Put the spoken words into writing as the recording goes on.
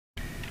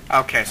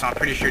Okay, so I'm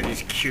pretty sure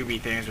these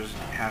cubey things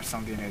have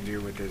something to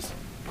do with this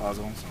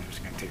puzzle, so I'm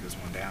just gonna take this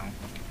one down.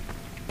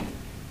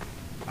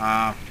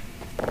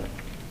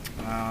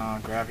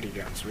 Gravity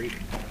gun, sweet.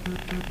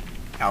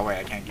 Oh wait,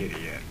 I can't get it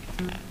yet.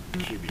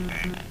 Cubey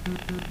thing.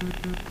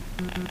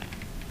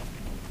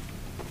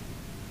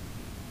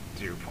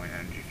 0-point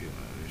energy field,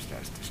 other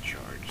stats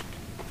discharged.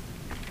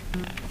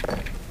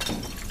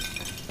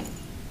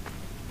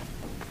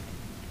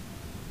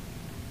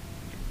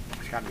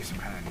 There's gotta be some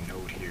kind of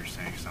note here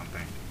saying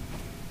something.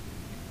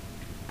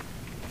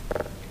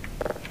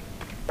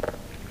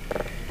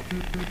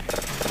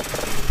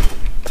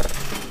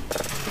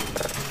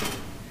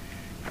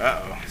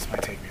 Uh-oh, this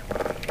might take me a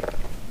while.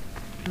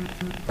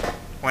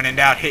 When in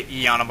doubt, hit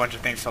E on a bunch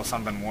of things till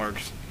something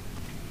works.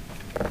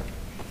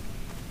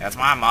 That's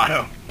my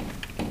motto.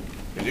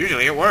 Because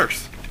usually it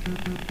works.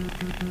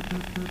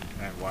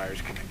 That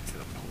wire's connected to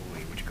the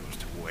pulley, which goes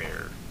to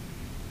where?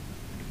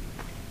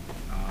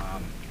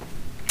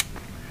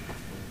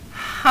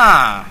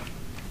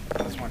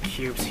 There's more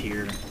cubes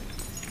here.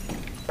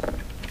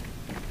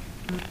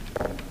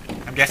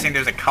 I'm guessing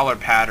there's a color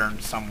pattern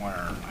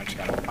somewhere. I just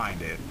gotta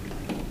find it.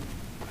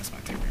 This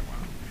might take me a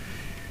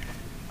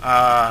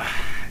while.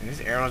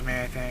 These arrows mean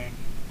anything?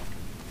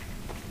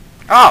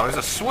 Oh, there's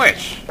a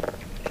switch!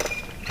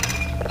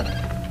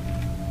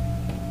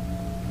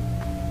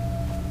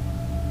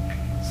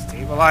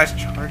 Stabilized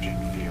charging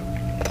field.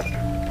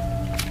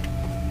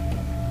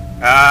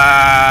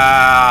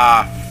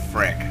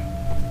 Frick.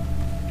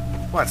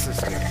 What's this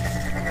do?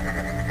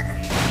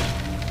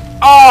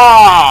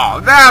 Oh,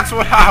 that's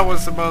what I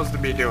was supposed to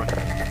be doing.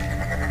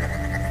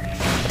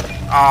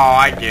 Oh,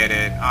 I get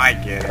it. I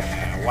get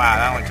it. Wow,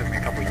 that only took me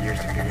a couple years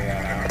to figure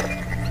that out.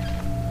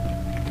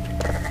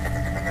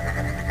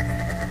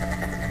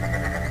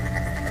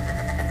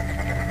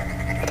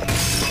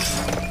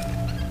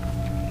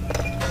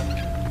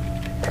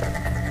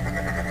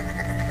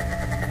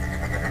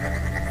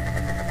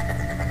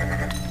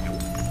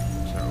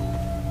 So,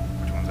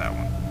 which one's that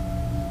one?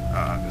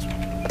 This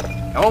one.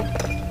 Nope.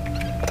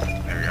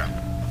 There we go.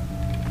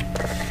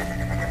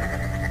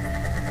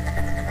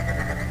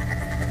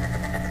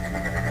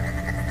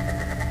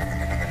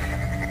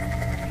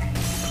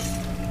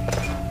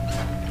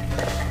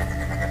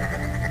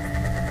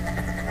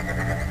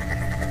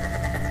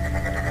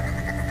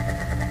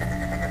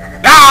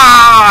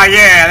 Ah,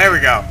 yeah, there we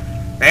go.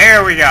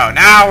 There we go.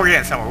 Now we're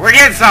getting somewhere. We're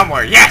getting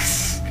somewhere.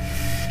 Yes!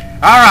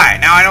 Alright,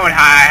 now I know what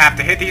I have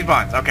to hit these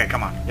buttons. Okay,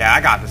 come on. Yeah, I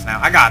got this now.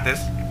 I got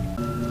this.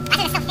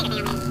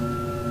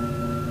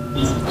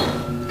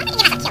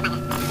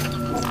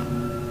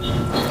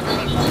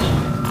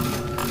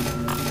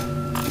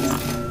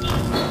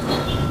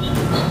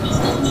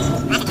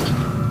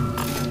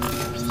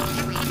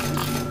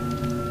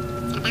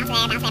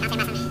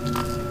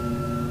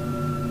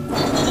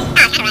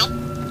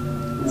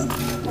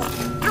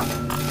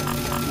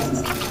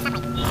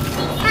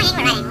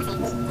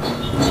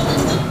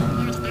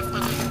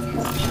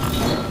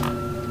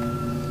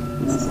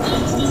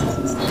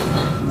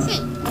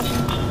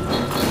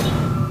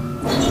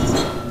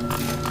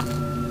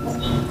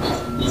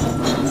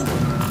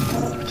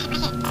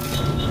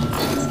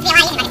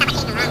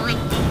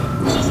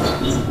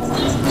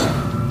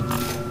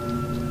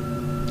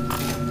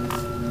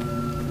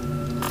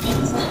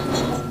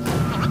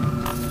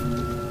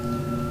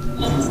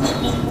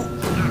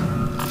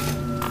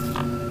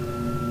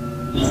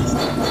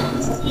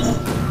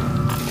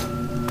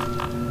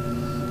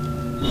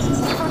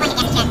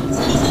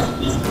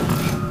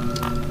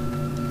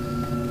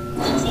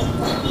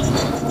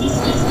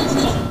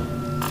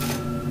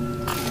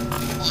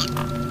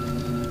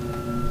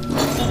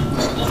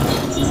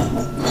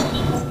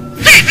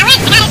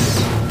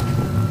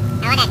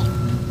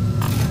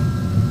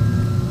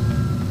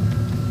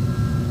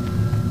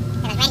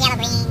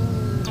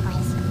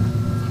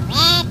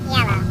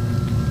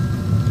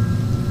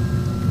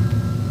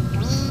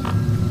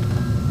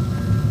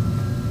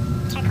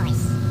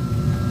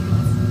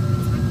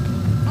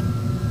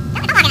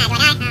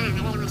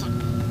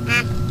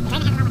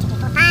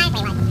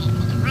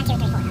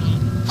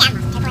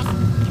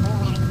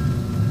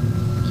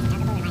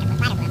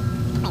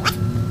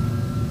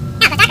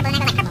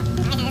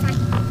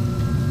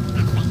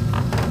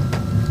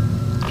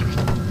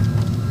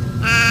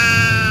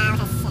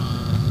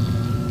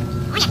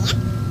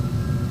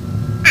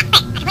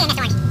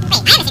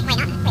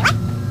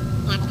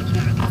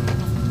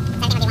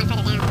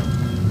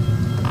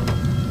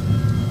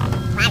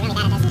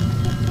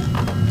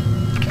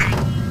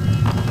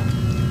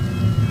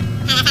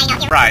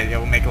 Right, it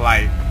will make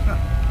light. Huh.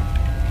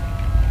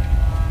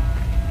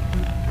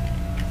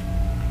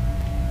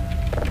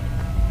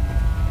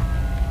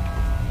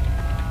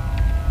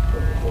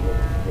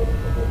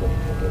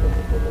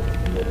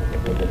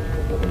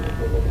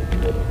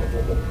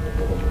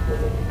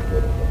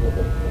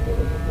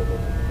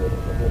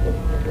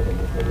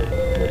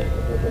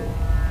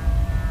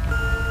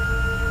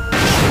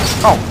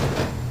 Oh!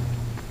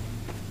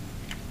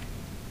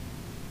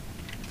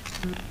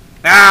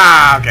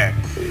 Ah, okay.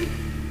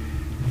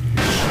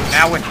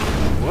 Now with...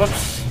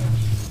 Whoops.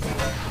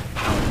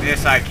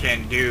 this I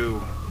can do.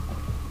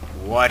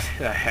 What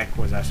the heck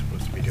was I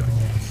supposed to be doing?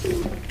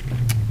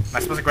 Am I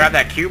supposed to grab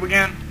that cube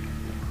again?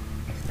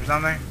 Or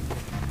something?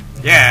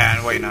 Yeah,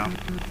 and wait, no.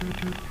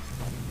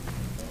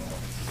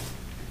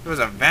 There was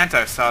a vent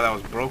I saw that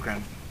was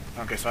broken.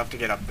 Okay, so I have to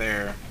get up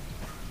there.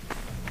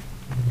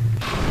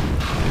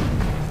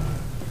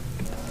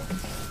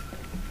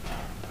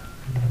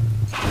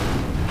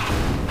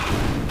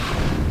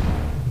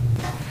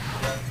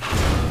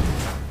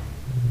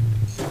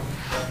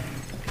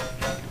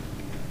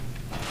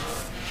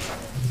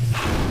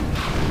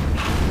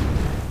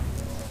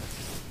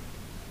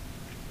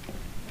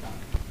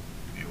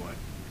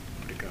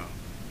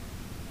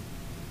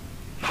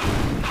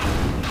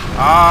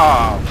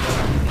 Oh.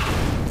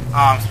 Oh,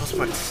 I'm supposed to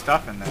put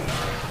stuff in there.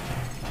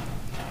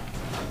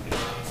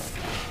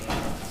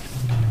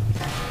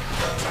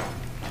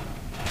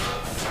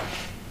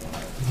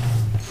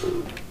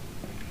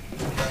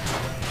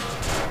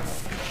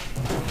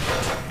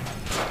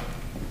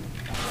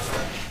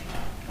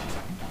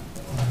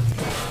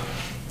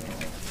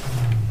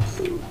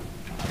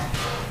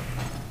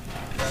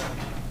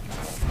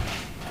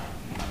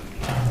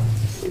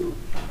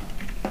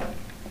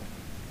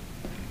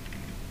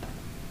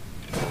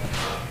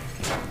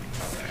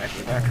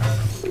 Where'd that come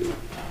from?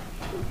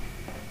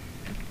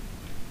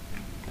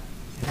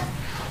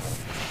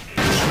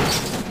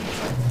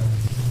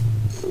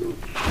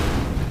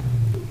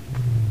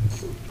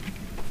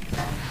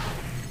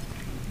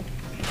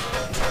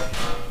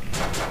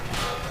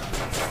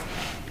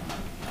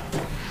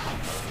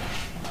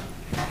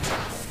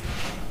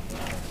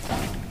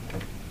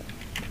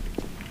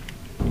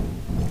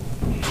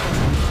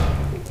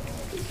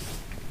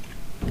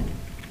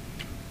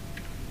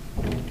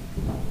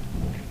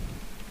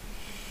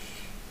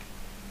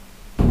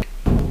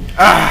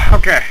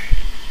 Okay.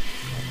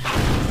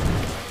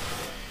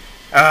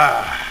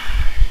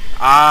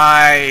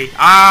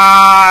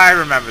 I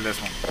remember this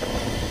one.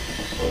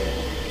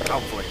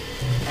 Hopefully.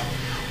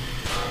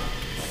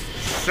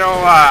 So,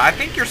 I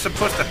think you're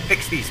supposed to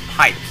fix these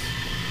pipes.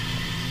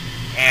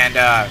 And,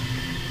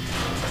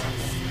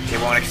 they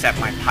won't accept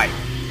my pipe.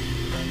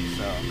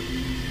 So.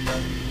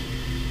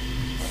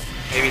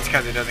 Maybe it's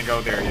because it doesn't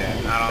go there yet.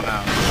 I don't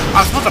know.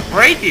 I'm supposed to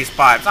break these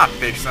pipes, not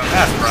fix them.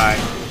 That's right.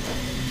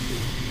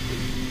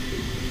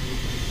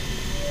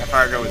 How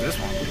far ago was this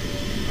one?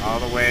 All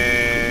the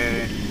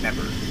way...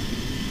 never. I'm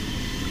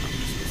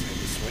just supposed to hit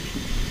the switch.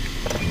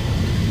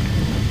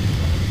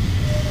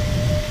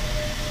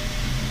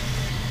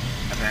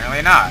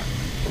 Apparently not.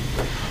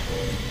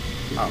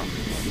 Oh.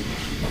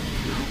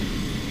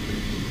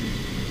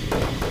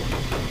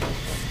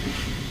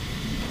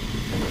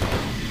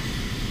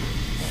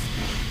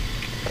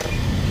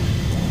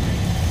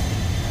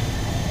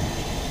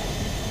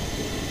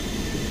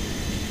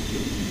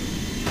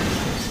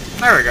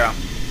 There we go.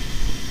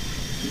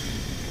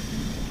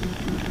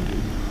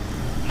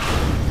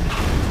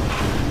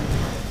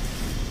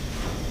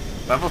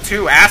 Level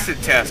 2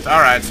 acid test.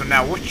 Alright, so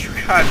now what you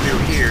gotta do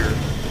here,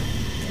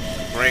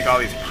 break all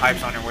these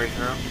pipes on your way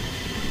through.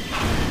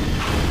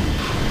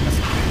 That's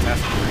a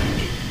fantastic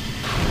range.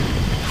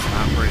 It's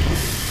not pretty.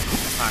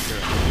 It's not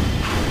good.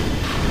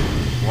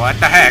 What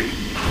the heck?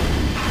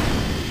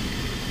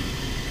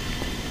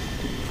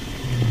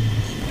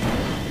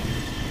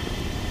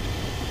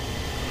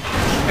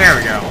 There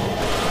we go.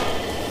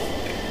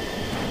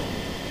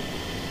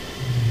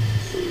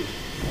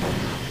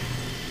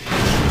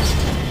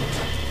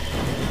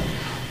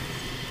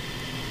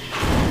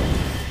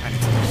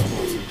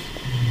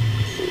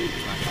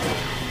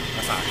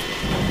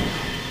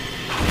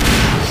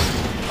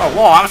 Oh,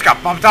 whoa, I almost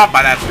got bumped off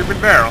by that stupid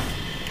barrel.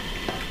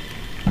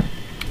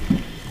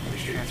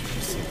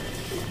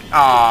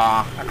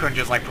 Aw, I couldn't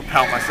just, like,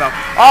 propel myself.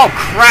 Oh,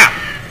 crap!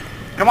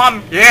 Come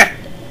on, yeah!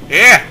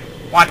 Yeah!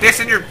 Want this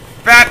in your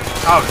fat...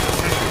 Oh,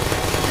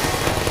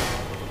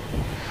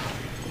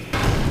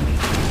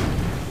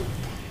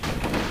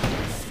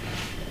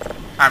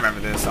 I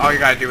remember this. All you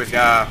gotta do is,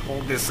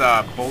 hold this,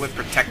 bullet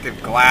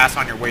protective glass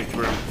on your way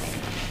through.